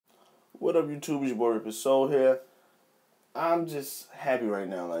What up, YouTube? It's your boy Repursole here. I'm just happy right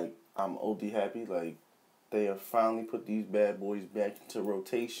now. Like, I'm OD happy. Like, they have finally put these bad boys back into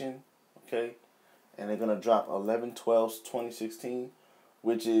rotation. Okay? And they're going to drop 11/12/2016,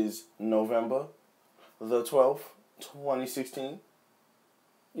 which is November the 12th, 2016.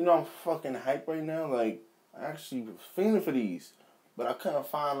 You know, I'm fucking hyped right now. Like, I actually was feeling for these. But I couldn't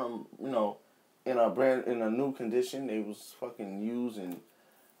find them, in a new condition. They was fucking used, and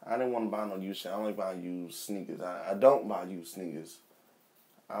I didn't want to buy no used shit. I don't like buying used sneakers. I don't buy used sneakers.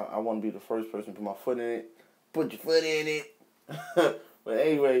 I want to be the first person to put my foot in it. Put your foot in it. But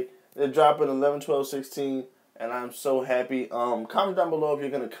anyway, they're dropping 11/12/16, and I'm so happy. Comment down below if you're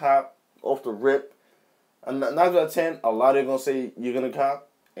going to cop off the rip. 9 out of 10, a lot of you are going to say you're going to cop.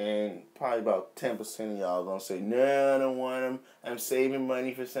 And probably about 10% of y'all are going to say, no, I don't want them. I'm saving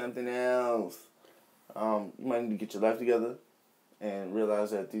money for something else. You might need to get your life together and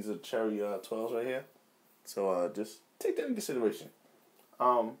realize that these are cherry 12s right here. So just take that into consideration.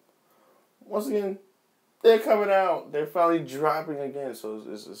 Once again, they're coming out. They're finally dropping again. So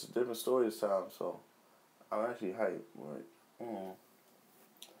it's a different story this time. So I'm actually hyped.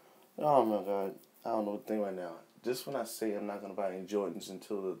 Oh my God. I don't know what to think right now. Just when I say I'm not going to buy any Jordans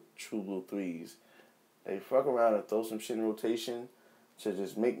until the True Blue 3s, they fuck around and throw some shit in rotation to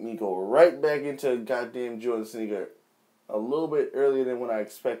just make me go right back into a goddamn Jordan sneaker a little bit earlier than what I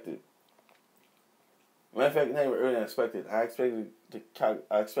expected. Matter of fact, not even earlier than I expected. I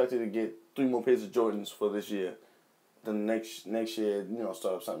expected to get 3 more pairs of Jordans for this year. Then next year,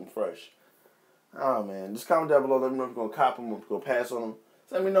 start up something fresh. Oh man, just comment down below. Let me know if you're gonna cop them or if you're gonna pass on them.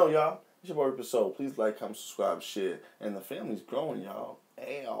 So let me know, y'all. It's your boy Repursole. Please like, comment, subscribe, share, and the family's growing, y'all.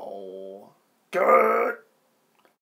 Ayo. Good.